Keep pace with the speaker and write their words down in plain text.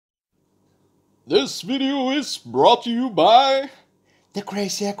This video is brought to you by the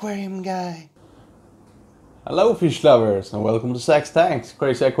Crazy Aquarium Guy. Hello fish lovers and welcome to Sax Tanks,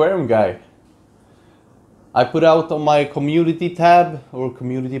 Crazy Aquarium Guy. I put out on my community tab or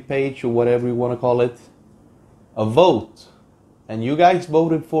community page or whatever you want to call it a vote, and you guys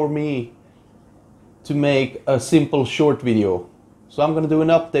voted for me to make a simple short video. So I'm gonna do an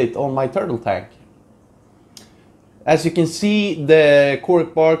update on my turtle tank. As you can see, the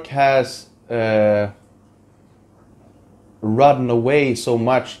cork bark has run away so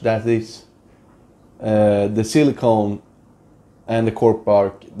much that the silicone and the cork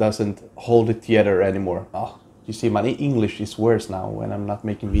bark doesn't hold it together anymore. Oh, you see, my English is worse now when I'm not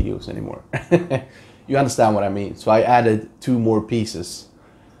making videos anymore. You understand what I mean? So I added 2 more pieces.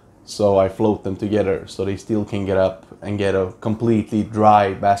 So I float them together so they still can get up and get a completely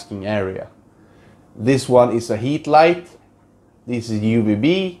dry basking area. This one is a heat light. This is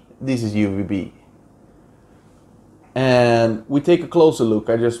UVB. This is UVB. And we take a closer look.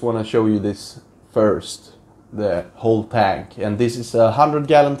 I just want to show you this first, the whole tank. And this is a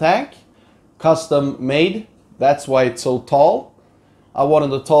 100-gallon tank, custom made. That's why it's so tall. I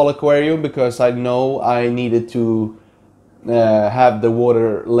wanted a tall aquarium because I know I needed to have the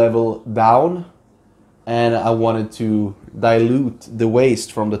water level down, and I wanted to dilute the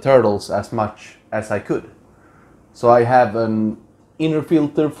waste from the turtles as much as I could. So I have an inner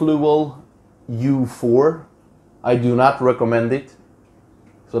filter Fluval U4. I do not recommend it,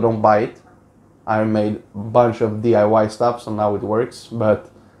 so don't buy it. I made a bunch of DIY stuff, so now it works, but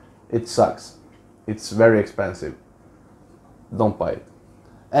it sucks. It's very expensive. Don't buy it.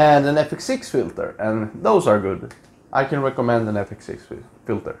 And an FX6 filter, and those are good. I can recommend an FX6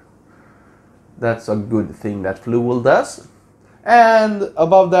 filter. That's a good thing that Fluval does. And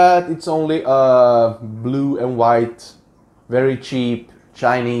above that, it's only a blue and white, very cheap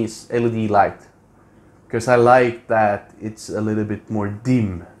Chinese LED light. Because I like that it's a little bit more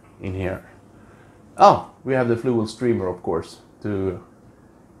dim in here. Oh, we have the Fluval streamer, of course, to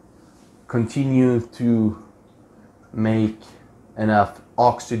continue to make enough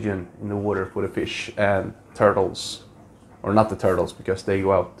oxygen in the water for the fish and turtles. Or not the turtles, because they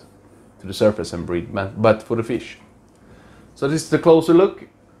go out to the surface and breed, but for the fish. So this is the closer look.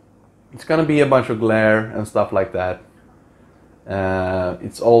 It's gonna be a bunch of glare and stuff like that.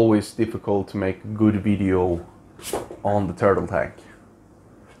 It's always difficult to make a good video on the turtle tank.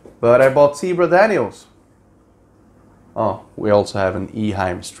 But I bought zebra Daniels. Oh, we also have an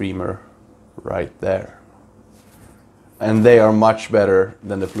Eheim streamer right there. And they are much better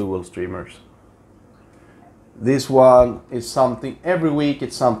than the Fluval streamers. This one is something, every week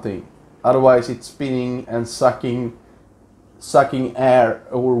it's something. Otherwise it's spinning and sucking air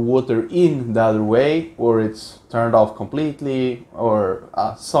or water in the other way, or it's turned off completely, or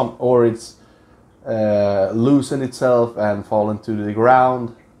it's loosened itself and fallen to the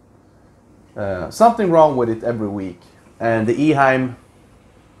ground. Something wrong with it every week. And the Eheim,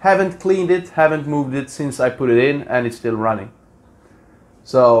 haven't cleaned it, haven't moved it since I put it in, and it's still running.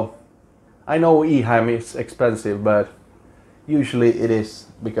 So I know Eheim is expensive, but usually it is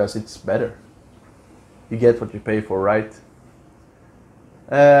because it's better. You get what you pay for, right?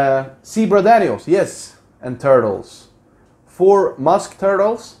 Zebra Daniels, yes, and turtles. 4 musk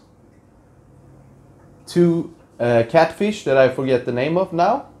turtles, 2 catfish that I forget the name of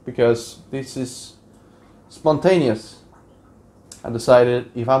now, because this is spontaneous. I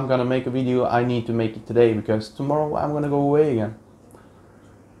decided if I'm gonna make a video, I need to make it today, because tomorrow I'm gonna go away again.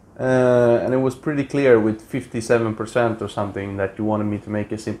 And it was pretty clear with 57% or something that you wanted me to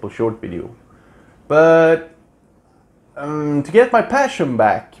make a simple short video. But to get my passion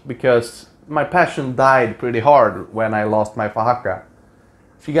back, because my passion died pretty hard when I lost my Fahaka.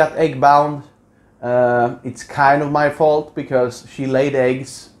 She got egg bound. It's kind of my fault because she laid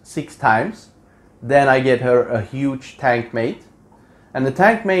eggs 6 times. Then I get her a huge tank mate. And the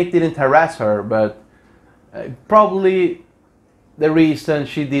tank mate didn't harass her, but probably the reason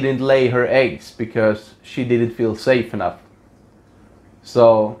she didn't lay her eggs because she didn't feel safe enough.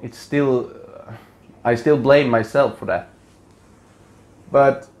 So it's still, I still blame myself for that.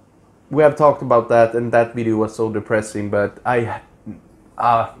 But we have talked about that, and that video was so depressing, but I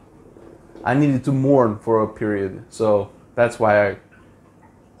needed to mourn for a period, so that's why I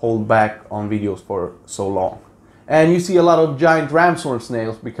hold back on videos for so long. And you see a lot of giant ramshorn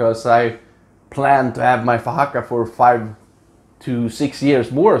snails because I plan to have my Fahaka for 5 to 6 years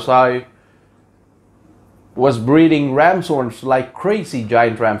more, so I was breeding ramshorns like crazy,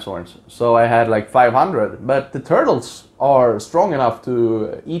 giant ramshorns. So I had like 500, but the turtles are strong enough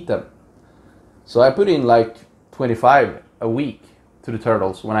to eat them. So I put in like 25 a week to the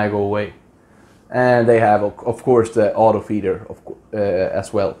turtles when I go away. And they have, of course, the auto feeder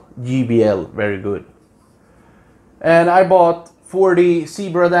as well. GBL, very good. And I bought 40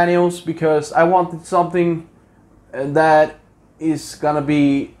 zebra danios because I wanted something that is gonna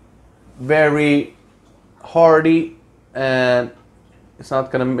be very hardy and it's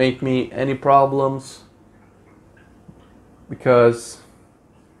not gonna make me any problems, because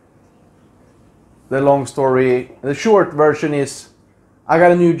the short version is I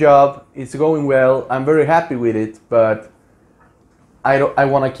got a new job, it's going well, I'm very happy with it, but I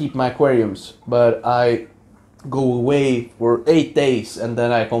want to keep my aquariums, but I go away for 8 days and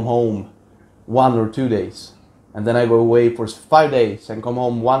then I come home 1 or 2 days, and then I go away for 5 days and come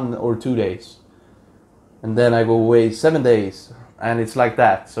home 1 or 2 days, and then I go away 7 days, and it's like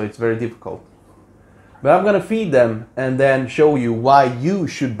that, so it's very difficult. But I'm gonna feed them and then show you why you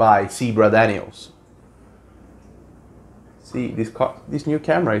should buy zebra danios. See, this new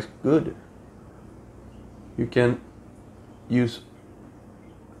camera is good. You can use...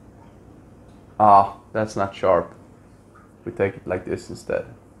 that's not sharp. We take it like this instead.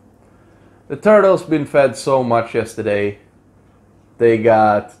 The turtles been fed so much yesterday. They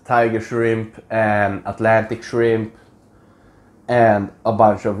got tiger shrimp and Atlantic shrimp and a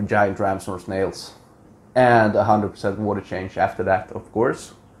bunch of giant ramsor snails and 100% water change after that, of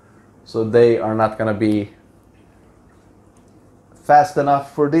course. So they are not gonna be fast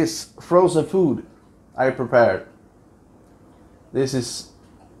enough for this frozen food I prepared. This is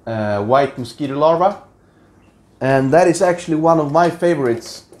white mosquito larva, and that is actually one of my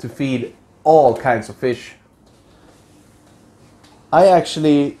favorites to feed all kinds of fish. I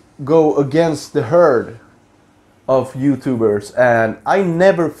actually go against the herd of YouTubers and I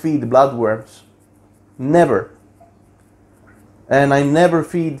never feed bloodworms. Never. And I never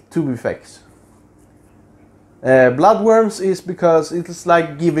feed tubifex. Bloodworms is because it's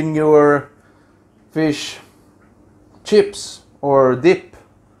like giving your fish chips or dip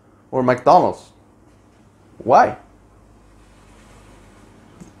or McDonald's. Why?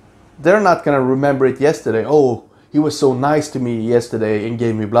 They're not gonna remember it yesterday. Oh, he was so nice to me yesterday and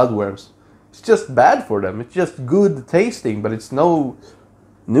gave me bloodworms. It's just bad for them. It's just good tasting, but it's no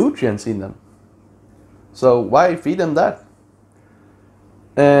nutrients in them. So why feed them that?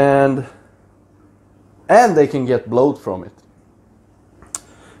 And they can get bloat from it.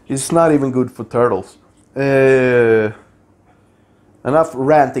 It's not even good for turtles. Enough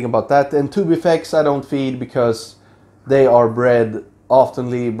ranting about that. And tubifex I don't feed because they are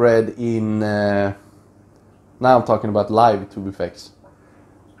oftenly bred in... now I'm talking about live tubifex.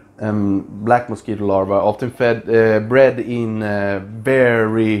 Black mosquito larvae often bred in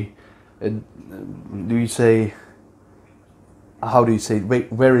very...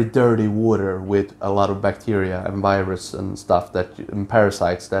 very dirty water with a lot of bacteria and virus and stuff and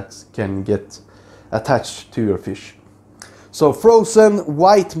parasites that can get attached to your fish. So frozen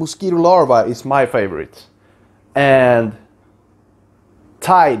white mosquito larva is my favorite, and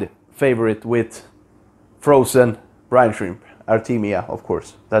tied favorite with frozen brine shrimp, Artemia, of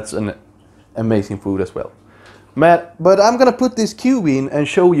course. That's an amazing food as well. But I'm gonna put this cube in and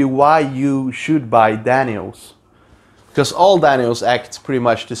show you why you should buy danios. Because all danios act pretty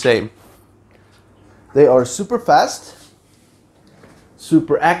much the same. They are super fast,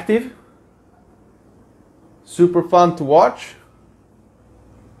 super active, super fun to watch,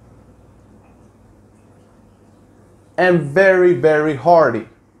 and very, very hardy.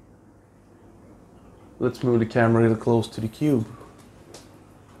 Let's move the camera real close to the cube.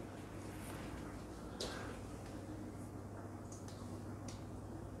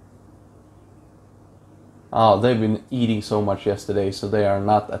 Oh, they've been eating so much yesterday, so they are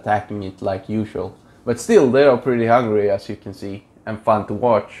not attacking it like usual. But still, they are pretty hungry, as you can see, and fun to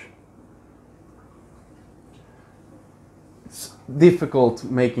watch. It's difficult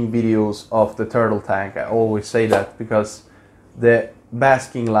making videos of the turtle tank. I always say that because the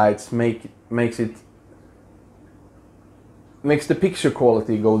basking lights makes the picture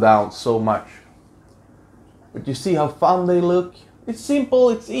quality go down so much. But you see how fun they look? It's simple,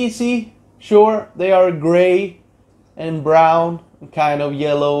 it's easy. Sure, they are gray and brown and kind of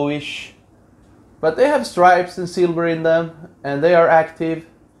yellowish, but they have stripes and silver in them, and they are active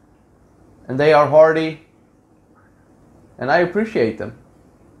and they are hardy, and I appreciate them.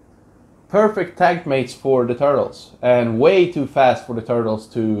 Perfect tank mates for the turtles, and way too fast for the turtles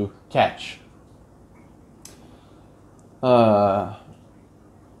to catch. I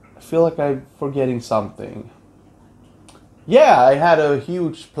feel like I'm forgetting something. Yeah, I had a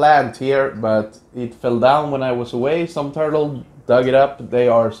huge plant here, but it fell down when I was away. Some turtle dug it up. They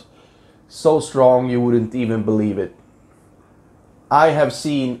are so strong you wouldn't even believe it. I have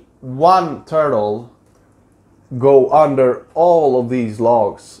seen one turtle go under all of these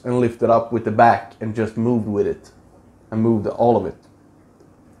logs and lift it up with the back and just moved with it and moved all of it,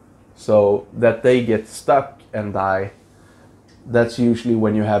 so that they get stuck and die. That's usually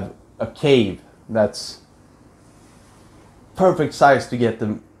when you have a cave that's perfect size to get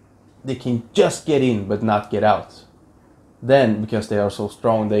them. They can just get in but not get out. Then, because they are so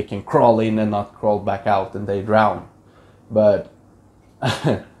strong, they can crawl in and not crawl back out, and they drown. But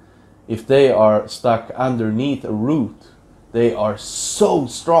if they are stuck underneath a root, they are so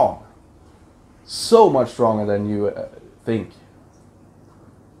strong, so much stronger than you think.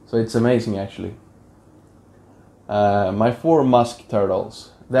 So it's amazing, actually. My 4 musk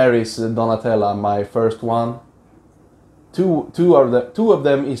turtles. There is Donatella, my first one. Two of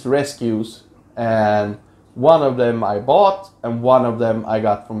them is rescues, and one of them I bought, and one of them I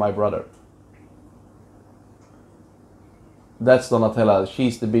got from my brother. That's Donatella.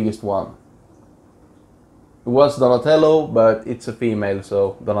 She's the biggest one. It was Donatello, but it's a female,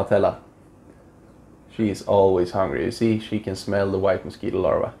 so Donatella. She's always hungry. You see, she can smell the white mosquito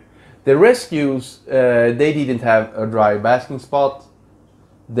larva. The rescues, they didn't have a dry basking spot.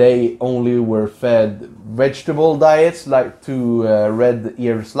 They only were fed vegetable diets, like to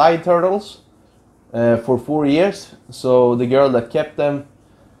red-eared slide turtles, for 4 years. So the girl that kept them,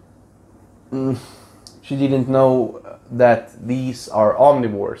 she didn't know that these are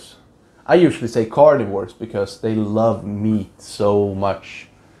omnivores. I usually say carnivores because they love meat so much.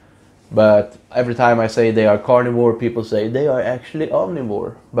 But every time I say they are carnivore, people say they are actually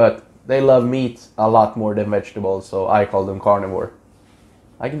omnivore. But they love meat a lot more than vegetables, so I call them carnivore.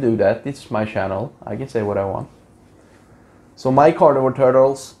 I can do that. It's my channel. I can say what I want. So my carnivore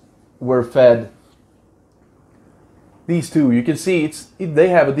turtles were fed these two. You can see they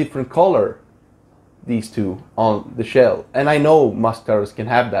have a different color, these two, on the shell. And I know musk turtles can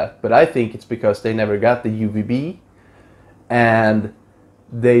have that, but I think it's because they never got the UVB and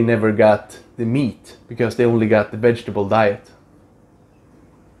they never got the meat, because they only got the vegetable diet.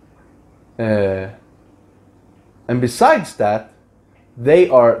 And besides that, they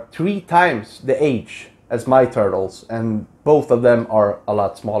are 3 times the age as my turtles, and both of them are a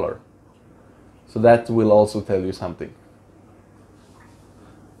lot smaller. So that will also tell you something.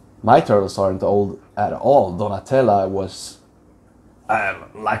 My turtles aren't old at all. Donatella was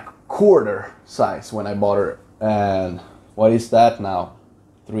like quarter size when I bought her. And what is that now?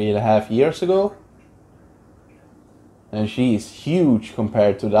 3.5 years ago? And she is huge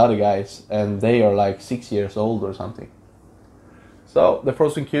compared to the other guys, and they are like 6 years old or something. So the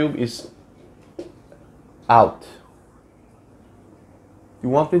frozen cube is out. You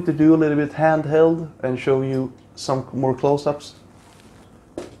want me to do a little bit handheld and show you some more close-ups?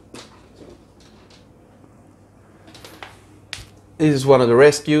 This is one of the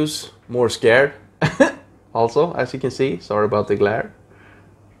rescues, more scared. Also, as you can see, sorry about the glare.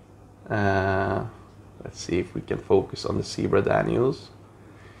 Let's see if we can focus on the zebra Daniels.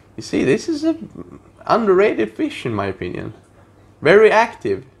 You see, this is an underrated fish in my opinion. Very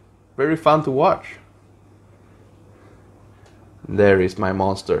active, very fun to watch. There is my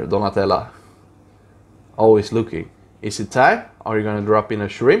monster, Donatella. Always looking. Is it time? Are you gonna drop in a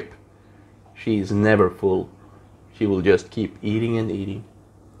shrimp? She is never full. She will just keep eating and eating.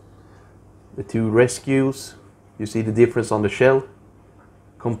 The 2 rescues, you see the difference on the shell?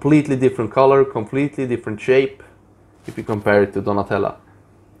 Completely different color, completely different shape, if you compare it to Donatella.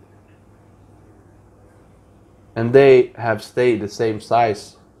 And they have stayed the same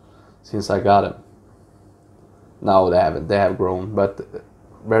size since I got them. No, they haven't. They have grown, but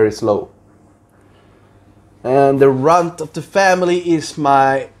very slow. And the runt of the family is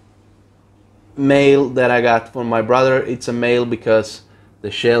my male that I got from my brother. It's a male because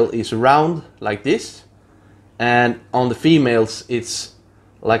the shell is round like this, and on the females it's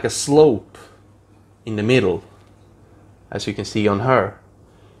like a slope in the middle, as you can see on her.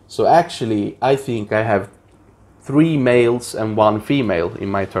 So actually I think I have 3 males and 1 female in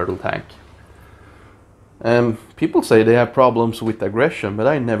my turtle tank. People say they have problems with aggression, but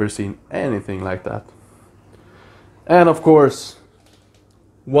I never seen anything like that. And of course,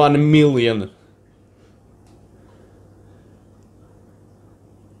 1 million,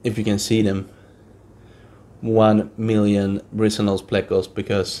 if you can see them, 1 million bristlenose plecos,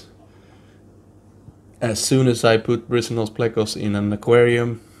 because as soon as I put bristlenose plecos in an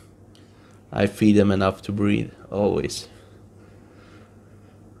aquarium, I feed them enough to breed, always.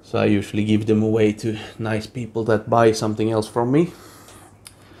 So I usually give them away to nice people that buy something else from me.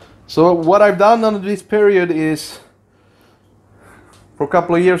 So what I've done on this period is, for a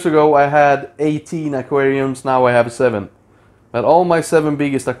couple of years ago I had 18 aquariums, now I have 7. But all my 7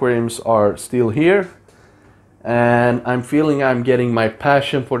 biggest aquariums are still here, and I'm feeling I'm getting my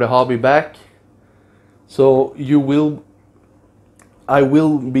passion for the hobby back. So I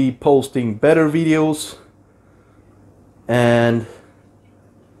will be posting better videos and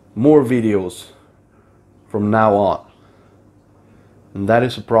more videos from now on. And that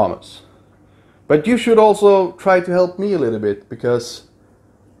is a promise. But you should also try to help me a little bit, because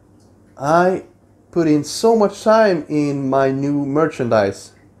I put in so much time in my new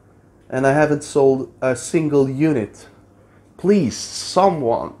merchandise and I haven't sold a single unit. Please,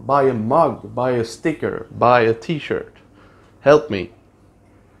 someone, buy a mug, buy a sticker, buy a t-shirt. Help me.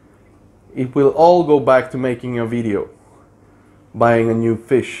 It will all go back to making a video, buying a new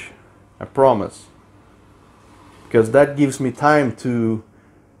fish, I promise. Because that gives me time to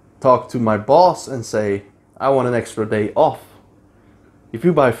talk to my boss and say, I want an extra day off. If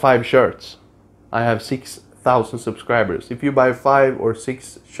you buy 5 shirts, I have 6,000 subscribers. If you buy 5 or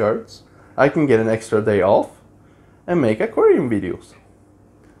 6 shirts, I can get an extra day off and make aquarium videos.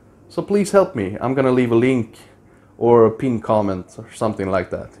 So please help me. I'm gonna leave a link or a pinned comment or something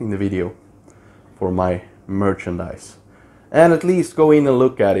like that in the video for my merchandise. And at least go in and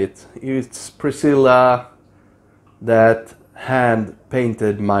look at it. It's Priscilla that hand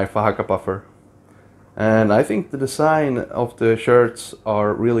painted my Fahaka puffer. And I think the design of the shirts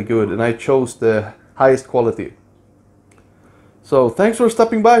are really good, and I chose the highest quality. So thanks for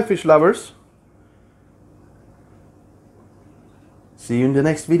stopping by, fish lovers. See you in the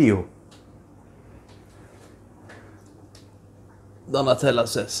next video. Donatella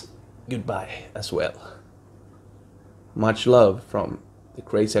says goodbye as well. Much love from the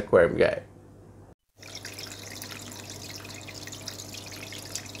Crazy Aquarium guy.